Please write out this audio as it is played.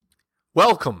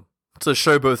Welcome to the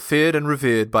show both feared and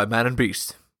revered by man and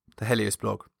beast, the Helios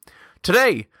blog.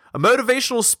 Today, a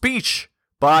motivational speech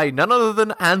by none other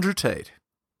than Andrew Tate.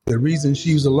 The reason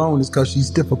she's alone is because she's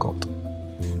difficult.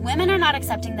 Women are not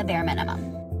accepting the bare minimum.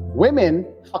 Women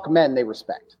fuck men they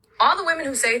respect. All the women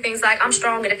who say things like, I'm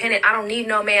strong, independent, I don't need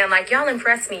no man, like, y'all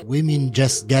impress me. Women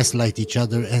just gaslight each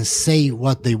other and say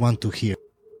what they want to hear.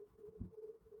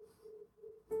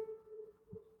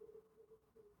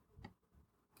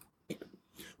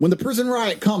 When the prison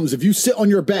riot comes, if you sit on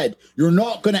your bed, you're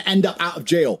not going to end up out of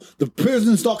jail. The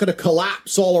prison's not going to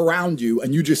collapse all around you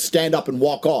and you just stand up and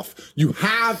walk off. You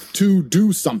have to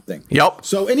do something. Yep.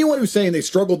 So anyone who's saying they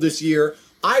struggled this year,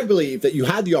 I believe that you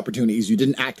had the opportunities, you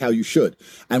didn't act how you should.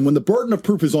 And when the burden of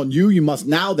proof is on you, you must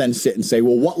now then sit and say,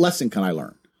 well, what lesson can I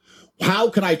learn?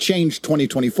 How can I change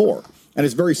 2024? And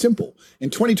it's very simple. In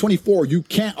 2024, you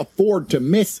can't afford to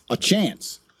miss a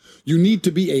chance. You need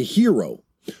to be a hero.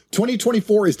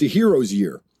 2024 is the hero's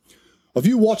year. Of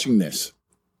you watching this,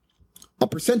 a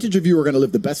percentage of you are going to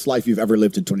live the best life you've ever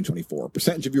lived in 2024. A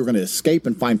percentage of you are going to escape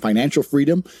and find financial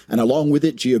freedom, and along with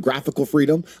it, geographical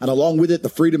freedom, and along with it, the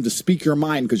freedom to speak your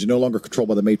mind because you're no longer controlled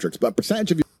by the matrix. But a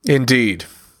percentage of you, Indeed,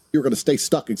 you're going to stay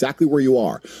stuck exactly where you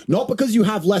are. Not because you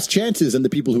have less chances than the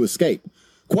people who escape.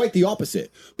 Quite the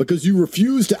opposite. Because you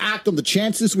refuse to act on the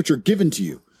chances which are given to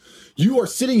you. You are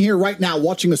sitting here right now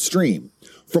watching a stream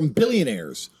from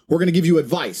billionaires who are going to give you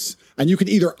advice. And you can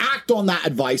either act on that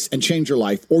advice and change your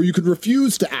life, or you could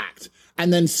refuse to act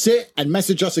and then sit and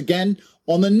message us again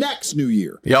on the next new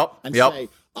year. And say,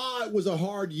 it was a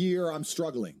hard year, I'm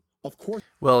struggling. Of course.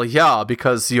 Well, yeah,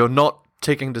 because you're not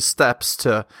taking the steps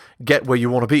to get where you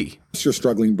want to be. You're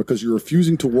struggling because you're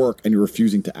refusing to work and you're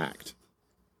refusing to act.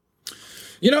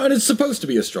 You know, and it's supposed to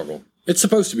be a struggle. It's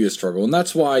supposed to be a struggle, and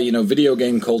that's why, video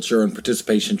game culture and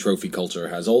participation trophy culture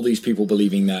has all these people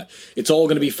believing that it's all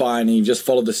going to be fine, and you just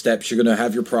follow the steps, you're going to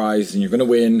have your prize, and you're going to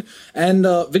win. And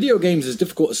video games, as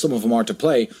difficult as some of them are to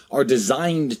play, are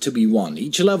designed to be won.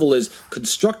 Each level is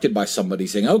constructed by somebody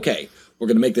saying, okay, we're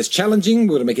going to make this challenging,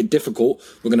 we're going to make it difficult,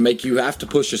 we're going to make you have to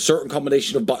push a certain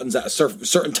combination of buttons at a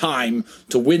certain time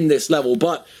to win this level,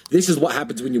 but this is what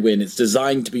happens when you win. It's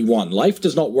designed to be won. Life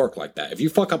does not work like that. If you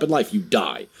fuck up in life, you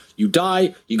die. You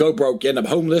die, you go broke, you end up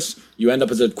homeless, you end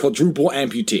up as a quadruple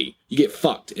amputee. You get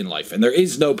fucked in life, and there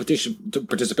is no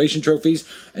participation trophies,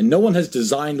 and no one has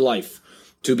designed life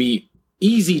to be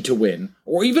easy to win,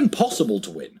 or even possible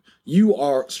to win. You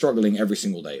are struggling every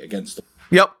single day against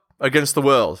against the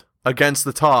world. Against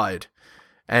the tide.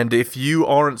 And if you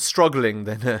aren't struggling,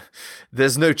 then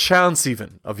there's no chance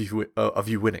even of you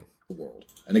winning. The world.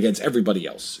 And against everybody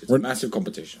else. It's a massive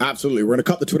competition. Absolutely. We're going to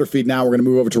cut the Twitter feed now. We're going to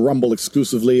move over to Rumble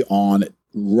exclusively on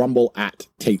Rumble at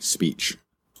Tate Speech.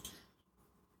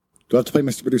 Do I have to play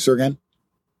Mr. Producer again?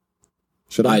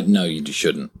 Should I? No, you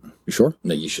shouldn't. You sure?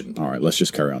 No, you shouldn't. All right, let's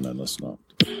just carry on then. Let's not.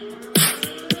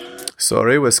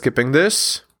 Sorry, we're skipping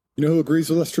this. You know who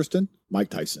agrees with us, Tristan? Mike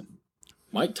Tyson.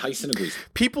 Mike Tyson agrees.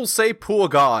 People say poor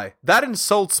guy. That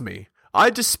insults me. I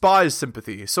despise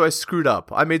sympathy, so I screwed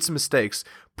up. I made some mistakes.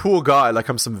 Poor guy, like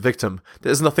I'm some victim.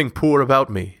 There's nothing poor about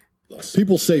me.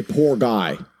 People say poor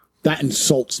guy. That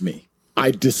insults me.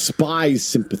 I despise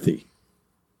sympathy.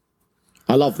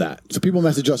 I love that. So people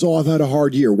message us, I've had a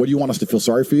hard year. What do you want us to feel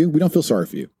sorry for you? We don't feel sorry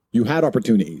for you. You had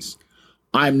opportunities.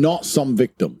 I'm not some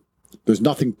victim. There's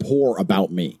nothing poor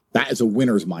about me. That is a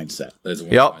winner's mindset.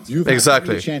 You've had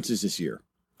exactly chances this year.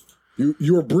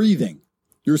 You're breathing.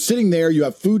 You're sitting there. You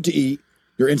have food to eat.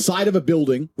 You're inside of a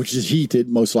building, which is heated,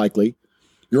 most likely.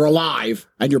 You're alive,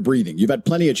 and you're breathing. You've had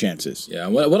plenty of chances. Yeah,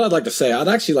 what I'd like to say, I'd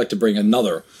actually like to bring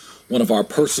another one of our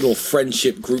personal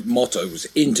friendship group mottos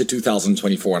into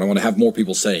 2024, and I want to have more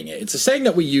people saying it. It's a saying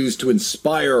that we use to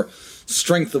inspire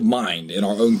strength of mind in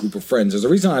our own group of friends. There's a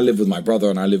reason I live with my brother,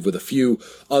 and I live with a few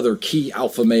other key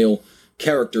alpha male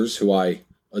characters who I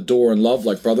adore and love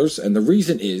like brothers, and the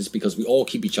reason is because we all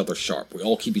keep each other sharp. We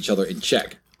all keep each other in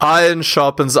check. Iron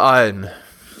sharpens iron.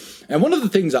 And one of the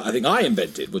things that I think I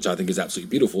invented, which I think is absolutely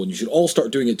beautiful, and you should all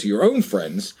start doing it to your own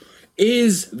friends,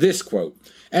 is this quote.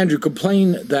 Andrew,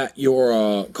 complain that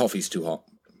your coffee's too hot.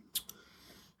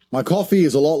 My coffee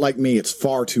is a lot like me. It's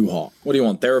far too hot. What do you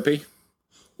want, therapy?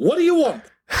 What do you want?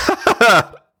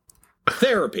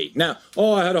 Therapy. Now,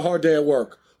 I had a hard day at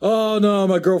work. Oh, no,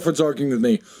 my girlfriend's arguing with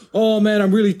me. Oh, man,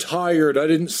 I'm really tired. I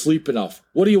didn't sleep enough.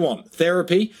 What do you want?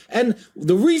 Therapy? And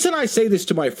the reason I say this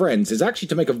to my friends is actually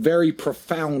to make a very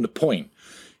profound point.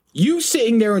 You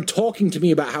sitting there and talking to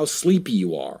me about how sleepy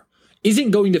you are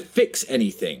isn't going to fix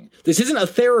anything. This isn't a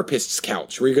therapist's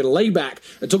couch where you're going to lay back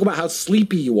and talk about how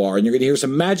sleepy you are and you're going to hear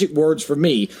some magic words from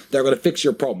me that are going to fix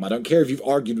your problem. I don't care if you've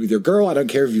argued with your girl. I don't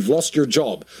care if you've lost your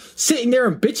job. Sitting there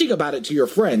and bitching about it to your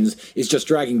friends is just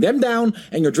dragging them down,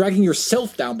 and you're dragging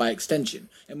yourself down by extension.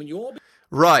 And when you all...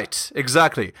 Right,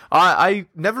 exactly. I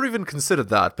never even considered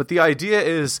that, but the idea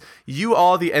is you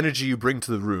are the energy you bring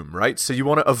to the room, right? So you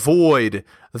want to avoid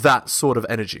that sort of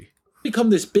energy.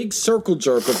 Become this big circle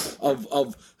jerk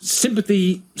of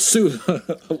sympathy. It's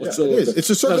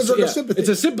a circle jerk of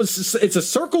sympathy. It's a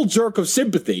circle jerk of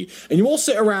sympathy, and you all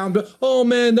sit around. Oh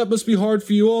man, that must be hard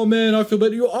for you. Oh man, I feel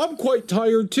bad. I'm quite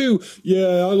tired too.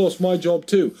 Yeah, I lost my job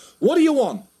too. What do you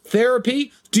want?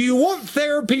 Therapy? Do you want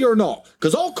therapy or not?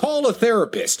 Because I'll call a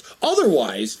therapist.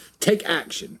 Otherwise, take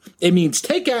action. It means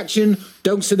take action.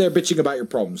 Don't sit there bitching about your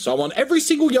problems. So I want every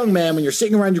single young man, when you're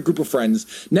sitting around your group of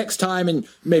friends, next time, and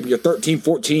maybe you're 13,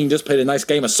 14, just played a nice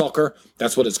game of soccer.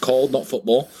 That's what it's called, not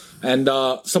football. And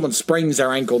someone sprains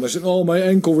their ankle and they're saying, oh, my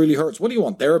ankle really hurts. What do you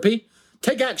want? Therapy?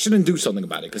 Take action and do something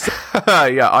about it. Because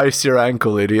yeah, ice your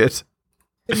ankle, idiot.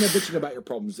 sitting there bitching about your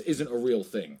problems isn't a real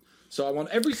thing. So I want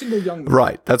every single young man,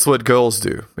 right, that's what girls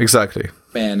do. Exactly.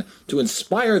 Man, to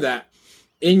inspire that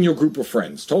in your group of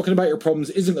friends. Talking about your problems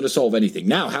isn't going to solve anything.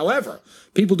 Now, however,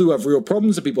 people do have real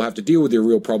problems and people have to deal with their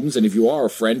real problems. And if you are a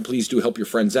friend, please do help your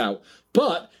friends out.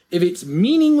 But if it's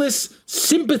meaningless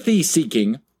sympathy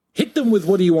seeking, hit them with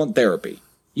what do you want therapy.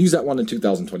 Use that one in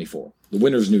 2024, the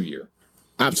winner's new year.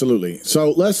 Absolutely.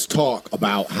 So let's talk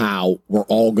about how we're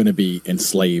all going to be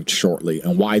enslaved shortly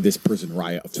and why this prison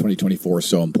riot of 2024 is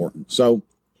so important. So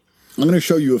I'm going to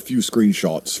show you a few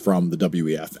screenshots from the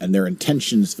WEF and their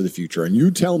intentions for the future. And you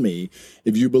tell me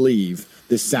if you believe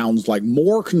this sounds like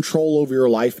more control over your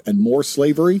life and more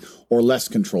slavery or less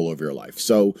control over your life.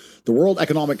 So the World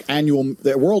Economic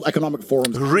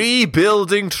Forum's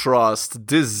Rebuilding Trust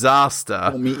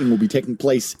Disaster meeting will be taking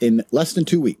place in less than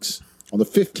 2 weeks, on the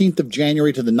 15th of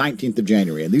January to the 19th of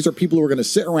January. And these are people who are going to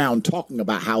sit around talking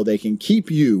about how they can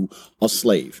keep you a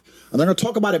slave. And they're going to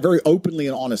talk about it very openly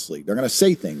and honestly. They're going to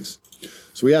say things.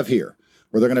 So we have here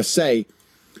where they're going to say,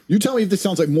 you tell me if this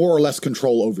sounds like more or less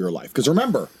control over your life. Because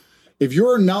remember, if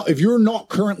you're not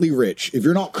currently rich, if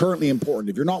you're not currently important,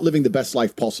 if you're not living the best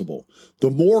life possible, the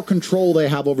more control they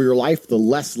have over your life, the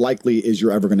less likely is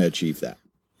you're ever going to achieve that.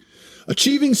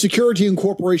 Achieving security and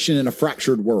cooperation in a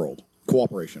fractured world.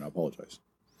 Cooperation, I apologize.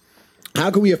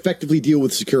 How can we effectively deal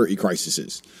with security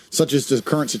crises, such as the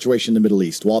current situation in the Middle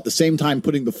East, while at the same time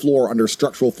putting the floor under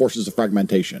structural forces of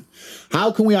fragmentation?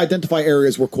 How can we identify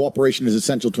areas where cooperation is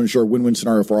essential to ensure a win-win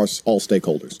scenario for us, all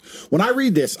stakeholders? When I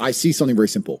read this, I see something very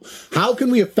simple. How can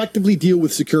we effectively deal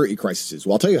with security crises?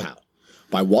 Well, I'll tell you how.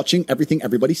 By watching everything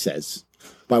everybody says,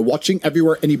 by watching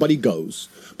everywhere anybody goes,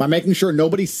 by making sure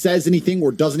nobody says anything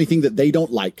or does anything that they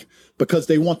don't like, because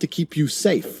they want to keep you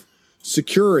safe.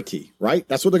 Security, right?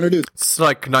 That's what they're going to do. It's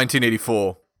like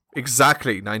 1984.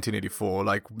 Exactly 1984.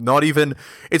 Like,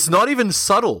 it's not even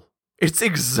subtle. It's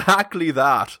exactly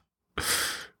that.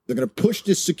 They're going to push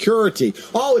this security.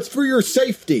 Oh, it's for your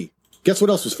safety. Guess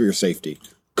what else was for your safety?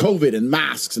 COVID and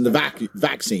masks and the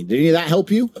vaccine. Did any of that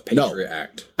help you? The Patriot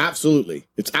Act. Absolutely.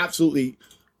 It's absolutely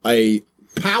a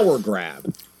power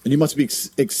grab. And you must be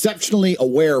exceptionally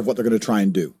aware of what they're going to try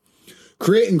and do.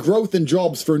 Creating growth and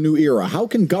jobs for a new era. How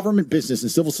can government, business,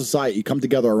 and civil society come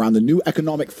together around the new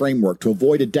economic framework to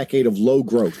avoid a decade of low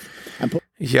growth?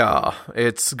 Yeah,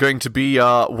 it's going to be,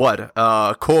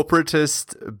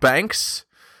 corporatist banks?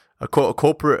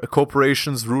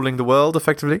 Corporations ruling the world,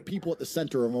 effectively? People at the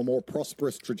center of a more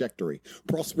prosperous trajectory.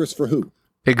 Prosperous for who?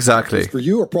 Exactly. Prosperous for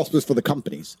you or prosperous for the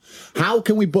companies? How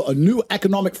can we put a new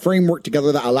economic framework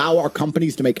together that allow our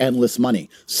companies to make endless money?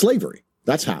 Slavery.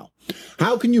 That's how.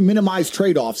 How can you minimize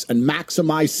trade-offs and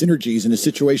maximize synergies in a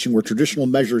situation where traditional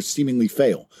measures seemingly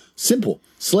fail? Simple.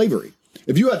 Slavery.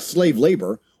 If you had slave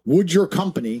labor, would your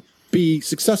company be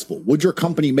successful? Would your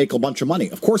company make a bunch of money?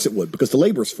 Of course it would, because the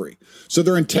labor is free. So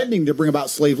they're intending to bring about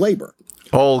slave labor.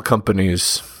 All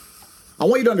companies. I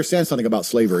want you to understand something about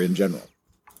slavery in general.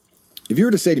 If you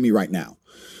were to say to me right now,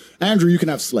 Andrew, you can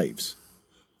have slaves.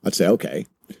 I'd say, okay.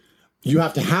 You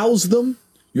have to house them.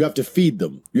 You have to feed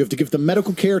them. You have to give them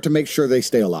medical care to make sure they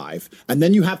stay alive. And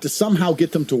then you have to somehow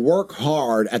get them to work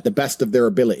hard at the best of their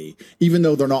ability, even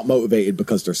though they're not motivated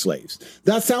because they're slaves.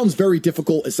 That sounds very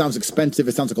difficult. It sounds expensive.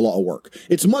 It sounds like a lot of work.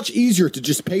 It's much easier to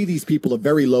just pay these people a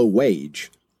very low wage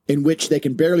in which they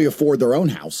can barely afford their own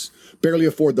house, barely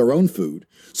afford their own food.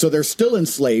 So they're still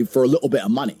enslaved for a little bit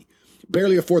of money,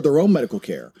 barely afford their own medical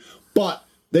care. But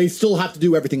they still have to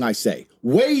do everything I say.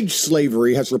 Wage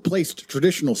slavery has replaced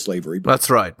traditional slavery. That's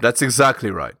right. That's exactly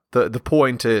right. The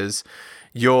point is,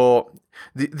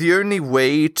 the only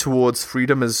way towards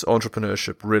freedom is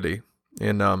entrepreneurship, really,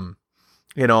 in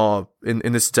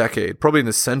this decade, probably in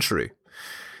this century.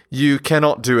 You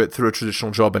cannot do it through a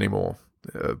traditional job anymore.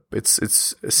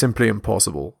 It's simply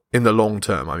impossible in the long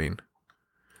term, I mean.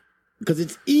 Because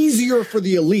it's easier for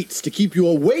the elites to keep you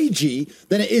a wagee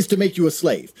than it is to make you a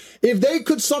slave. If they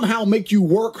could somehow make you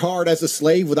work hard as a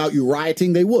slave without you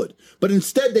rioting, they would. But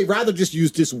instead, they'd rather just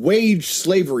use this wage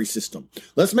slavery system.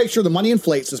 Let's make sure the money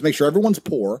inflates. Let's make sure everyone's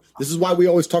poor. This is why we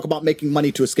always talk about making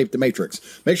money to escape the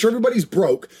matrix. Make sure everybody's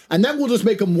broke, and then we'll just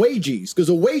make them wagees, because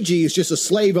a wagee is just a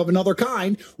slave of another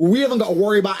kind, where we haven't got to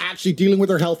worry about actually dealing with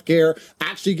their health care,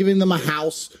 actually giving them a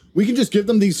house. We can just give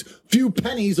them these few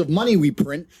pennies of money we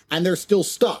print, and they're still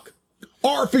stuck.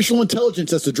 Artificial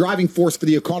intelligence as the driving force for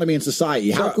the economy and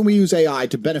society. How can we use AI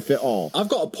to benefit all? I've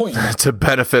got a point. To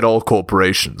benefit all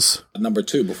corporations. Number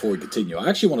 2, before we continue, I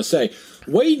actually want to say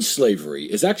wage slavery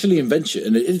is actually an invention,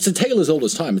 and it's a tale as old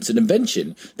as time. It's an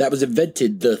invention that was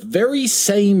invented the very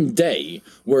same day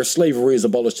where slavery is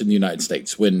abolished in the United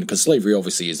States. Because slavery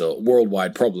obviously is a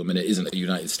worldwide problem and it isn't a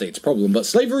United States problem, but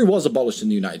slavery was abolished in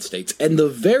the United States. And the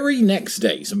very next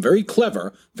day, some very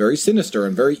clever, very sinister,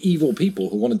 and very evil people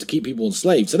who wanted to keep people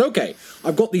enslaved said, okay,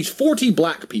 I've got these 40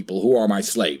 black people who are my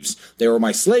slaves. They are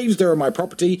my slaves, they are my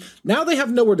property. Now they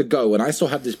have nowhere to go, and I still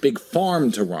have this big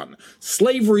farm to run.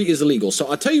 Slavery is illegal. So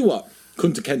I'll tell you what,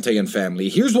 Kunta Kinte and family,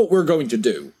 here's what we're going to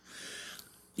do.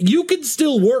 You can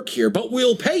still work here, but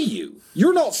we'll pay you.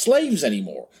 You're not slaves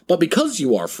anymore. But because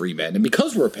you are free men, and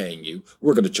because we're paying you,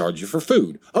 we're going to charge you for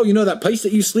food. Oh, you know that place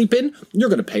that you sleep in? You're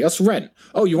going to pay us rent.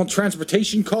 Oh, you want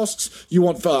transportation costs? You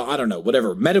want,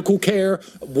 whatever, medical care,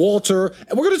 water.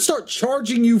 And we're going to start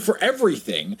charging you for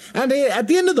everything. And at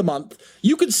the end of the month,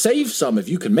 you can save some if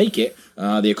you can make it.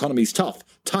 The economy's tough.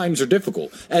 Times are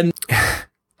difficult. And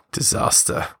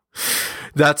disaster.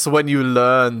 That's when you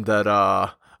learn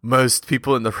that most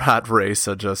people in the rat race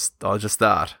are just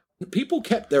that. People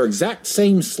kept their exact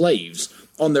same slaves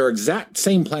on their exact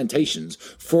same plantations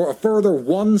for a further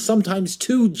 1, sometimes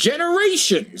 2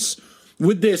 generations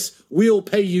with this "we'll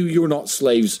pay you, you're not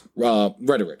slaves"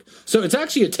 rhetoric. So it's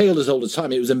actually a tale as old as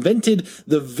time. It was invented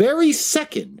the very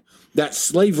second that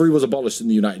slavery was abolished in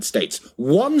the United States.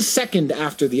 1 second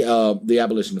after the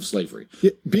abolition of slavery.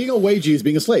 Being a wagee is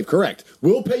being a slave, correct.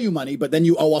 We'll pay you money, but then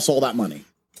you owe us all that money.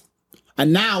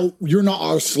 And now you're not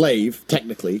our slave,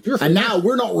 technically. And now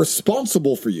we're not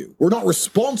responsible for you. We're not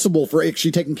responsible for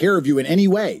actually taking care of you in any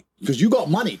way. Because you got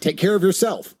money. Take care of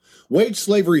yourself. Wage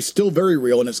slavery is still very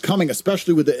real, and it's coming,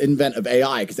 especially with the invent of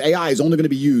AI, because AI is only going to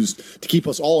be used to keep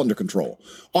us all under control.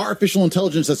 Artificial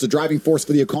intelligence as the driving force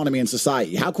for the economy and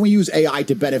society. How can we use AI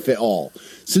to benefit all?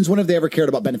 Since when have they ever cared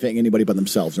about benefiting anybody but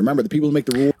themselves? Remember, the people who make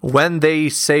the rules. When they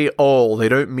say all, they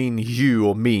don't mean you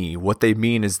or me. What they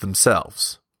mean is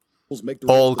themselves.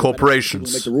 All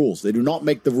corporations make the rules. They do not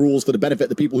make the rules for the benefit of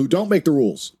the people who don't make the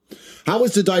rules. How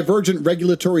is the divergent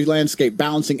regulatory landscape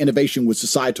balancing innovation with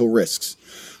societal risks?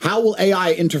 How will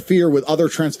AI interfere with other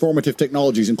transformative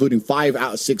technologies, including 5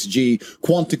 out of 6G,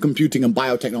 quantum computing, and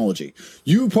biotechnology?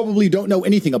 You probably don't know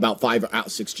anything about 5 out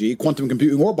of 6G, quantum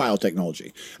computing, or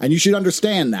biotechnology. And you should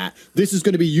understand that this is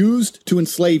going to be used to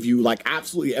enslave you like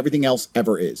absolutely everything else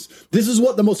ever is. This is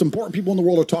what the most important people in the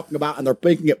world are talking about, and they're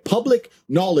making it public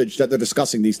knowledge that they're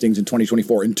discussing these things in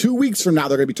 2024. In 2 weeks from now,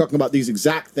 they're going to be talking about these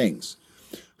exact things.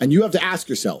 And you have to ask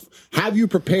yourself, have you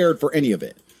prepared for any of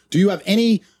it? Do you have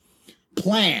any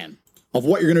plan of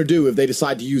what you're going to do if they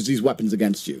decide to use these weapons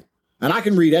against you? And I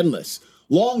can read endless.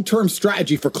 Long-term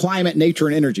strategy for climate, nature,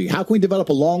 and energy. How can we develop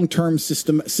a long-term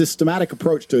systematic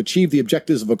approach to achieve the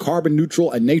objectives of a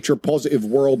carbon-neutral and nature-positive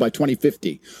world by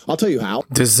 2050? I'll tell you how.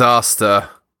 Disaster.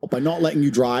 By not letting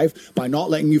you drive, by not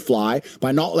letting you fly,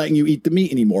 by not letting you eat the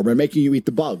meat anymore, by making you eat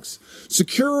the bugs.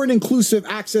 Secure and inclusive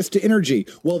access to energy.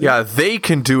 Well, they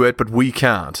can do it, but we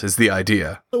can't, is the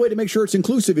idea. The way to make sure it's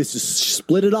inclusive is to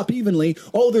split it up evenly.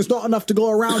 Oh, there's not enough to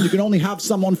go around. You can only have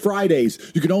some on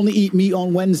Fridays. You can only eat meat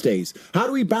on Wednesdays. How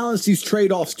do we balance these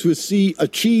trade-offs to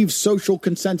achieve social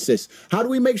consensus? How do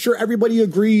we make sure everybody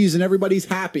agrees and everybody's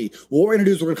happy? Well, what we're going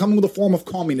to do is we're going to come in with a form of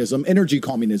communism, energy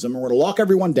communism, and we're going to lock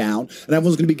everyone down, and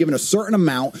everyone's going to be given a certain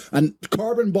amount, and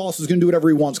Carbon Boss is going to do whatever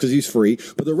he wants because he's free,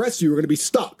 but the rest of you are going to be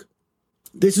stuck.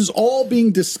 This is all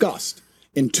being discussed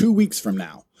in 2 weeks from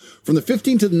now. From the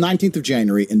 15th to the 19th of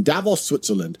January in Davos,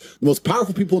 Switzerland, the most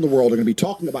powerful people in the world are going to be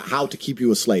talking about how to keep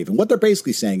you a slave. And what they're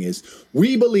basically saying is,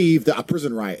 we believe that a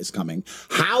prison riot is coming.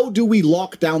 How do we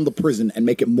lock down the prison and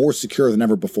make it more secure than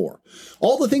ever before?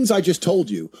 All the things I just told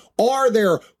you, are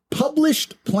there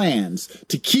published plans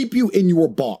to keep you in your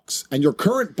box, and your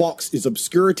current box is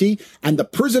obscurity, and the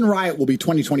prison riot will be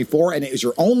 2024, and it is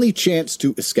your only chance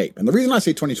to escape. And the reason I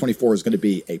say 2024 is going to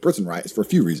be a prison riot is for a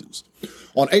few reasons.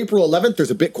 On April 11th,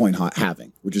 there's a Bitcoin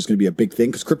halving, which is going to be a big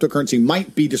thing because cryptocurrency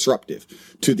might be disruptive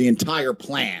to the entire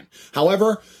plan.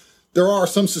 However, there are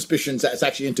some suspicions that it's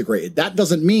actually integrated. That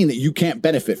doesn't mean that you can't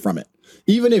benefit from it.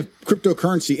 Even if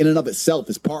cryptocurrency in and of itself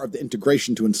is part of the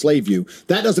integration to enslave you,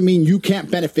 that doesn't mean you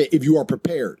can't benefit if you are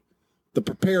prepared. The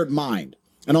prepared mind.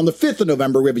 And on the 5th of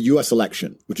November, we have a U.S.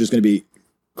 election, which is going to be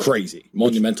crazy.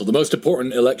 Monumental. The most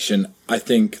important election I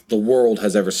think the world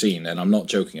has ever seen. And I'm not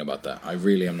joking about that. I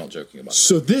really am not joking about that.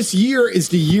 So this year is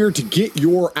the year to get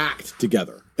your act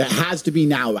together. That has to be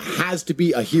now. It has to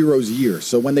be a hero's year.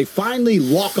 So when they finally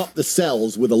lock up the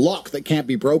cells with a lock that can't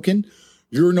be broken,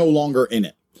 you're no longer in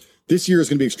it. This year is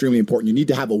going to be extremely important. You need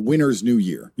to have a winner's new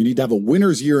year. You need to have a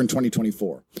winner's year in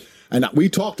 2024. And we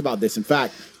talked about this. In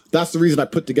fact, that's the reason I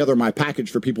put together my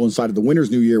package for people inside of the winner's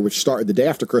new year, which started the day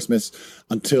after Christmas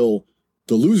until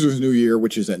the loser's new year,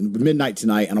 which is at midnight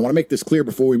tonight. And I want to make this clear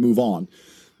before we move on.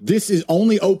 This is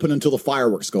only open until the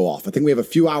fireworks go off. I think we have a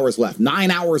few hours left,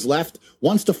 9 hours left.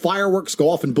 Once the fireworks go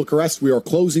off in Bucharest, we are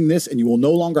closing this and you will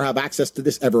no longer have access to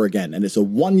this ever again. And it's a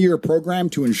 1-year program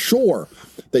to ensure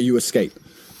that you escape.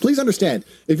 Please understand,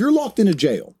 if you're locked in a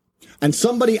jail and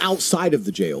somebody outside of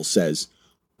the jail says,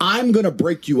 I'm going to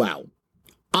break you out.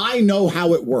 I know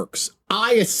how it works.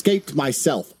 I escaped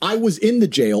myself. I was in the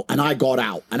jail and I got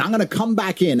out. And I'm going to come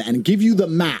back in and give you the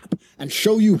map and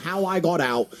show you how I got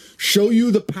out, show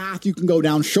you the path you can go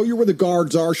down, show you where the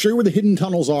guards are, show you where the hidden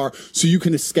tunnels are so you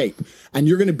can escape. And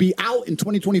you're going to be out in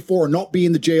 2024 and not be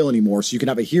in the jail anymore so you can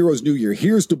have a hero's new year.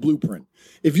 Here's the blueprint.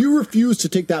 If you refuse to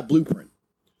take that blueprint,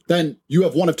 then you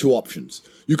have one of two options.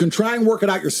 You can try and work it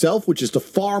out yourself, which is the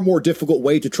far more difficult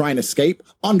way to try and escape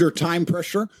under time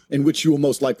pressure, in which you will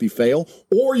most likely fail,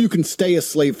 or you can stay a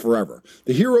slave forever.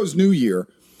 The Hero's New Year,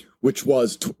 which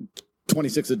was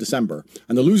 26th of December,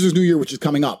 and the Loser's New Year, which is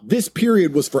coming up, this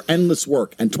period was for endless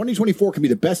work, and 2024 can be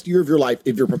the best year of your life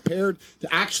if you're prepared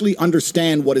to actually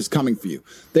understand what is coming for you.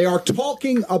 They are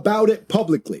talking about it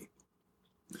publicly.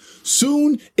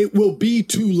 Soon, it will be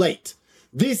too late.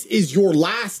 This is your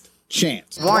last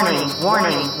chance. Warning,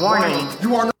 warning, warning.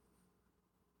 You are not.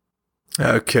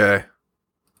 Okay.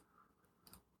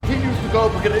 Continues to go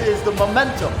because it is the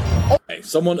momentum. Hey,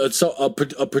 someone,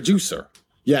 a producer.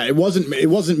 Yeah, it wasn't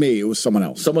me. It was someone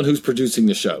else. Someone who's producing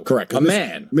the show. Correct. A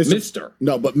man. Mr.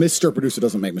 No, but Mr. Producer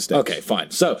doesn't make mistakes. Okay,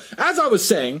 fine. So, as I was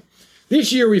saying,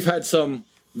 this year we've had some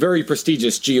very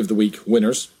prestigious G of the Week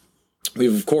winners.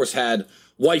 We've, of course, had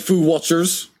Waifu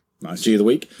Watchers. Nice. G of the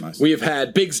Week. Nice. We have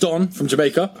had Biggs Don from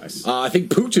Jamaica. Nice. I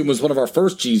think Putin was one of our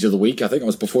first Gs of the Week. I think it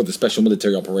was before the special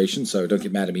military operation, so don't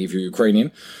get mad at me if you're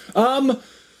Ukrainian.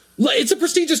 It's a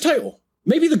prestigious title.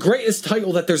 Maybe the greatest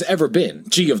title that there's ever been,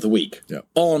 G of the Week,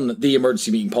 on the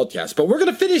Emergency Meeting podcast. But we're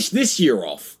going to finish this year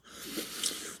off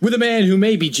with a man who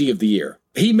may be G of the Year.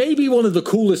 He may be one of the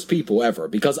coolest people ever,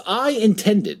 because I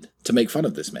intended to make fun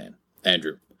of this man,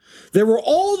 Andrew. There were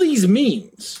all these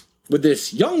memes with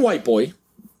this young white boy,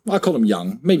 I call him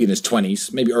young, maybe in his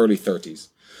 20s, maybe early 30s,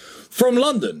 from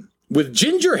London, with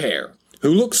ginger hair, who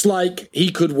looks like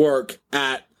he could work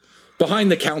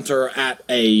behind the counter at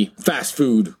a fast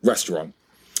food restaurant.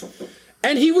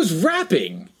 And he was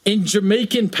rapping in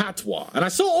Jamaican patois. And I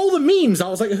saw all the memes. I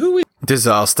was like, who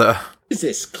Disaster. is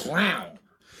this clown?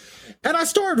 And I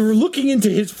started looking into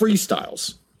his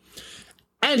freestyles.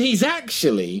 And he's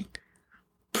actually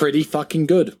pretty fucking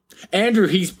good. Andrew,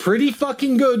 he's pretty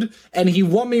fucking good, and he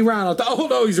won me round. I thought, oh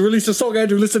no, he's released a song,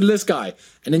 Andrew, listen to this guy.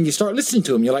 And then you start listening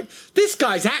to him, you're like, this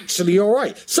guy's actually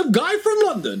alright. Some guy from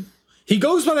London, he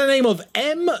goes by the name of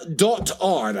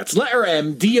M.R, that's letter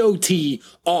M,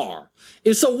 D-O-T-R.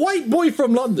 It's a white boy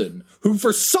from London who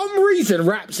for some reason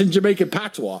raps in Jamaican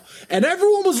patois, and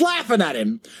everyone was laughing at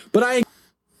him, but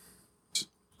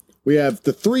We have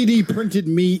the 3D printed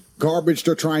meat garbage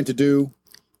they're trying to do.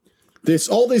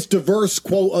 All this diverse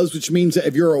quotas, which means that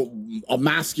if you're a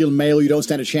masculine male, you don't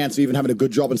stand a chance of even having a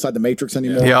good job inside the Matrix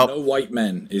anymore. Yep. No white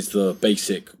men is the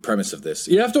basic premise of this.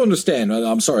 You have to understand,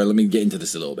 I'm sorry, let me get into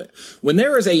this a little bit. When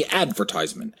there is a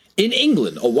advertisement in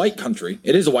England, a white country,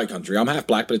 it is a white country, I'm half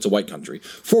black, but it's a white country,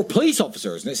 for police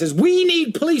officers, and it says, we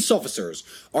need police officers.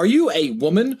 Are you a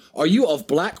woman? Are you of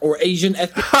black or Asian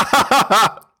ethnic?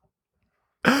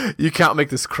 You can't make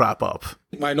this crap up.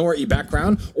 Minority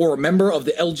background or a member of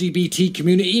the LGBT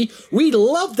community, we'd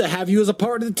love to have you as a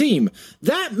part of the team.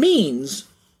 That means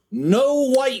No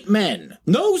white men,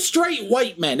 no straight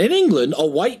white men. In England, a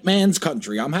white man's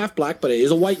country. I'm half black, but it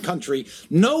is a white country.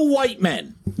 No white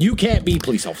men. You can't be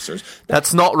police officers.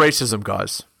 That's not racism,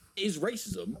 guys. Is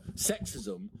racism,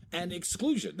 sexism, and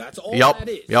exclusion. That's all that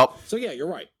is. Yep. So yeah, you're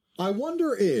right. I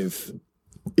wonder if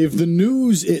the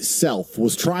news itself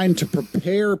was trying to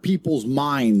prepare people's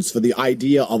minds for the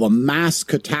idea of a mass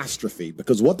catastrophe,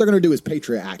 because what they're going to do is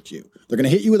Patriot Act you. They're going to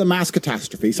hit you with a mass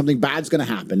catastrophe. Something bad's going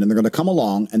to happen, and they're going to come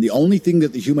along, and the only thing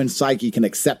that the human psyche can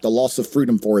accept a loss of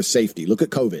freedom for is safety. Look at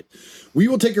COVID. We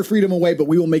will take your freedom away, but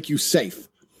we will make you safe.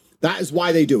 That is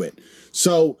why they do it.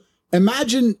 So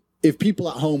imagine if people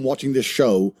at home watching this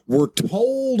show were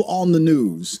told on the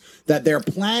news that they're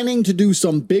planning to do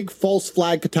some big false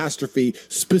flag catastrophe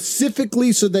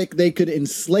specifically so that they could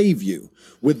enslave you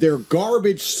with their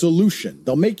garbage solution.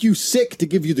 They'll make you sick to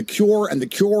give you the cure, and the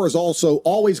cure is also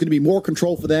always going to be more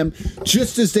control for them,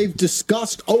 just as they've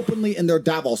discussed openly in their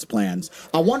Davos plans.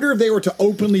 I wonder if they were to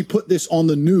openly put this on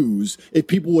the news, if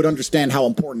people would understand how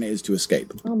important it is to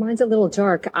escape. Well, mine's a little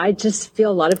dark. I just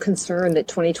feel a lot of concern that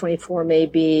 2024 may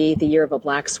be the year of a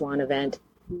black swan event.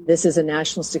 This is a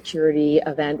national security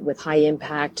event with high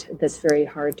impact that's very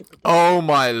hard to predict. Oh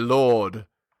my lord.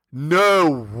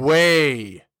 No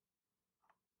way.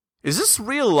 Is this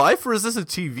real life or is this a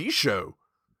TV show?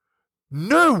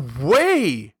 No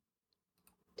way.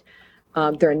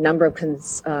 There are a number of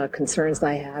concerns that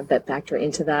I have that factor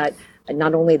into that.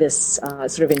 Not only this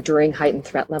sort of enduring heightened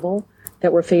threat level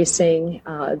that we're facing,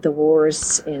 the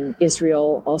wars in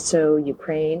Israel, also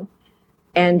Ukraine.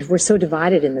 And we're so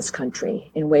divided in this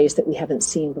country in ways that we haven't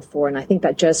seen before. And I think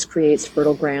that just creates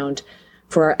fertile ground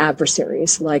for our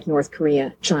adversaries like North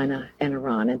Korea, China, and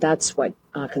Iran. And that's what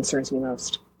concerns me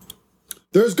most.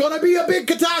 There's going to be a big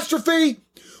catastrophe.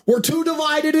 We're too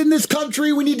divided in this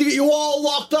country. We need to get you all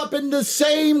locked up in the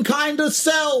same kind of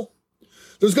cell.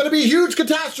 There's going to be a huge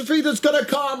catastrophe that's going to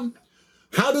come.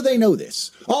 How do they know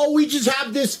this? Oh, we just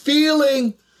have this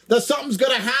feeling that something's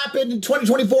going to happen in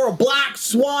 2024, a black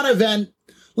swan event.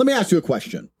 Let me ask you a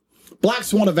question. Black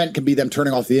swan event can be them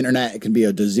turning off the internet. It can be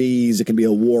a disease. It can be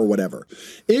a war, whatever.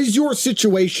 Is your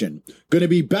situation going to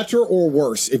be better or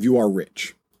worse if you are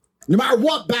rich? No matter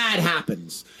what bad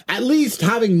happens, at least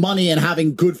having money and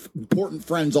having good, important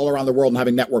friends all around the world and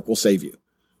having network will save you.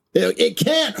 It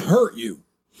can't hurt you.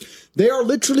 They are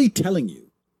literally telling you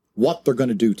what they're going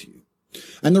to do to you.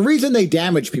 And the reason they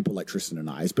damage people like Tristan and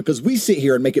I is because we sit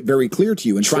here and make it very clear to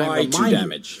you and try to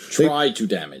damage. They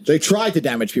try to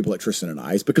damage people like Tristan and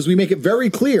I is because we make it very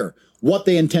clear what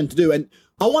they intend to do. And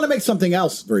I want to make something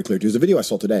else very clear to you. There's a video I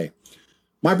saw today.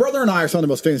 My brother and I are some of the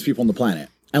most famous people on the planet.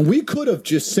 And we could have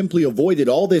just simply avoided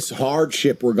all this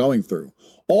hardship we're going through.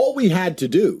 All we had to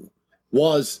do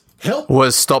was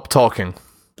stop talking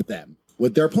them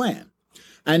with their plan.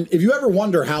 And if you ever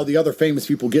wonder how the other famous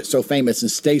people get so famous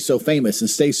and stay so famous and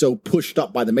stay so pushed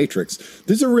up by the Matrix,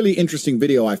 this is a really interesting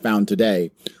video I found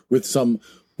today with some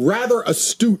rather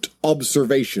astute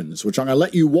observations, which I'm going to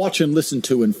let you watch and listen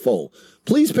to in full.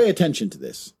 Please pay attention to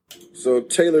this. So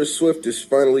Taylor Swift is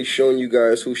finally showing you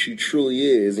guys who she truly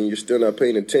is, and you're still not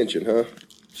paying attention, huh?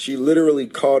 She literally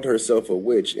called herself a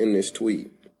witch in this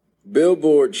tweet.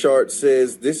 Billboard chart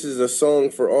says this is a song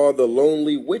for all the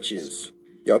lonely witches.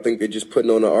 Y'all think they're just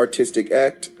putting on an artistic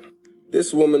act?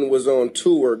 This woman was on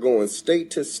tour going state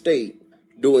to state,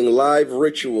 doing live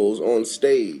rituals on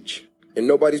stage. And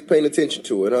nobody's paying attention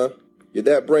to it, huh? You're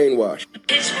that brainwashed.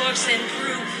 Pitchforks and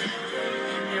proof,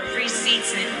 their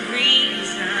receipts and reasons.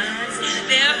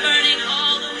 They're burning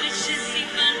all the witches,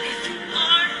 even if you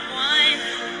aren't one.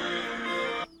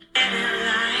 And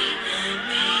light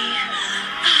me.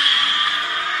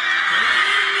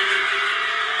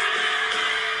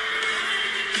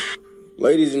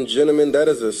 Ladies and gentlemen, that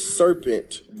is a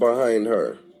serpent behind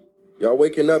her. Y'all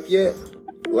waking up yet?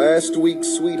 Last week's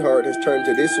sweetheart has turned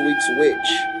to this week's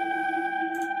witch.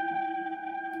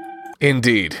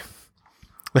 Indeed.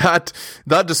 That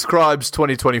describes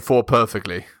 2024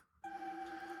 perfectly.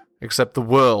 Except the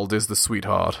world is the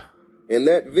sweetheart. In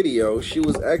that video, she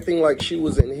was acting like she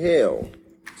was in hell.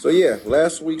 So yeah,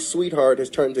 last week's sweetheart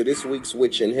has turned to this week's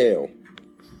witch in hell.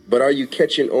 But are you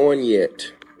catching on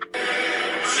yet?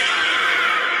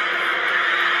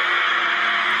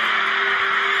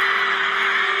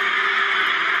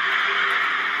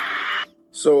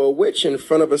 So a witch in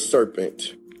front of a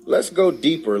serpent. Let's go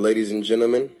deeper, ladies and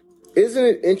gentlemen. Isn't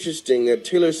it interesting that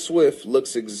Taylor Swift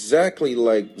looks exactly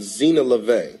like Zena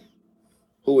LaVey?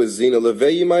 Who is Zena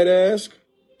LaVey, you might ask?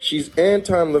 She's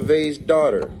Anton LaVey's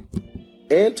daughter.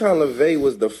 Anton LaVey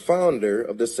was the founder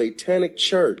of the Satanic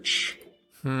Church.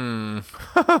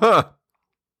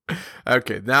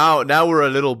 Okay, now we're a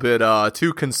little bit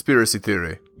too conspiracy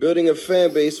theory. Building a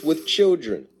fan base with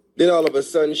children. Then all of a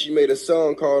sudden she made a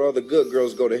song called All the Good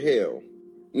Girls Go to Hell.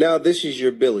 Now this is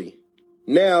your Billy.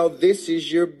 Now this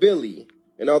is your Billy.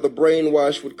 And all the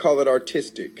brainwashed would call it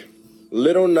artistic.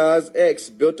 Lil Nas X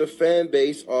built a fan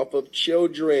base off of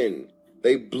children.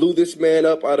 They blew this man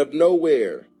up out of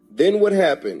nowhere. Then what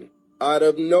happened? Out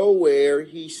of nowhere,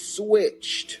 he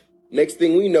switched. Next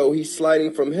thing we know, he's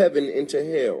sliding from heaven into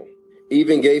hell.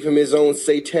 Even gave him his own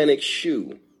satanic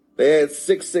shoe. They had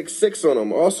 666 on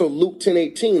him. Also, Luke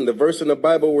 10:18, the verse in the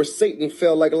Bible where Satan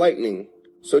fell like lightning.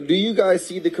 So do you guys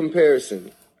see the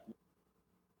comparison?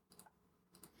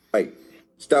 Right.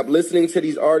 Stop listening to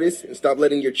these artists and stop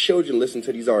letting your children listen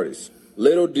to these artists.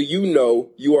 Little do you know,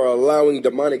 you are allowing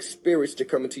demonic spirits to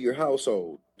come into your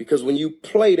household. Because when you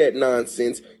play that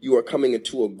nonsense, you are coming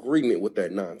into agreement with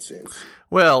that nonsense.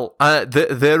 Well,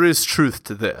 there is truth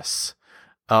to this.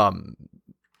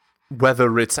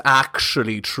 Whether it's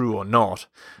actually true or not,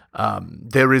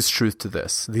 there is truth to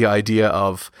this. The idea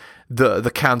of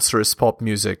the cancerous pop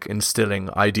music instilling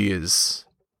ideas,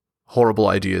 horrible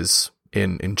ideas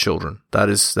in children. That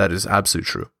is absolutely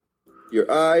true.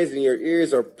 Your eyes and your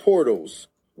ears are portals.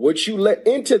 What you let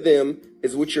into them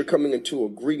is what you're coming into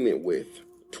agreement with.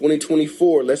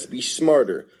 2024, let's be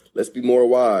smarter. Let's be more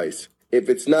wise. If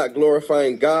it's not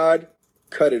glorifying God,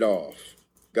 cut it off.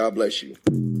 God bless you.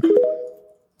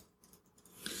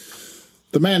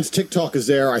 The man's TikTok is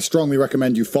there. I strongly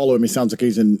recommend you follow him. He sounds like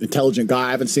he's an intelligent guy.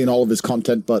 I haven't seen all of his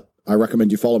content, but I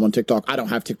recommend you follow him on TikTok. I don't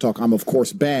have TikTok. I'm, of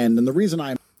course, banned. And the reason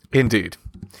I'm... Indeed.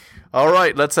 All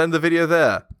right, let's end the video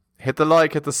there. Hit the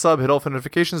like, hit the sub, hit all for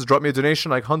notifications, drop me a donation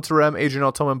like Hunter M, Adrian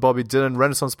R. Tom and Bobby Dylan,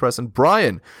 Renaissance Press, and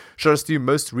Brian. Shout out to you,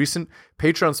 most recent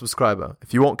Patreon subscriber.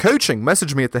 If you want coaching,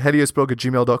 message me at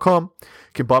theheliosblog@gmail.com. You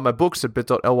can buy my books at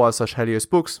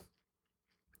bit.ly/heliosbooks.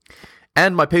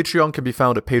 And my Patreon can be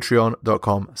found at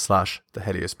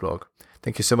patreon.com/theheliosblog.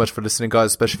 Thank you so much for listening, guys,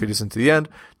 especially if you listen to the end.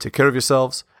 Take care of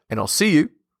yourselves, and I'll see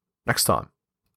you next time.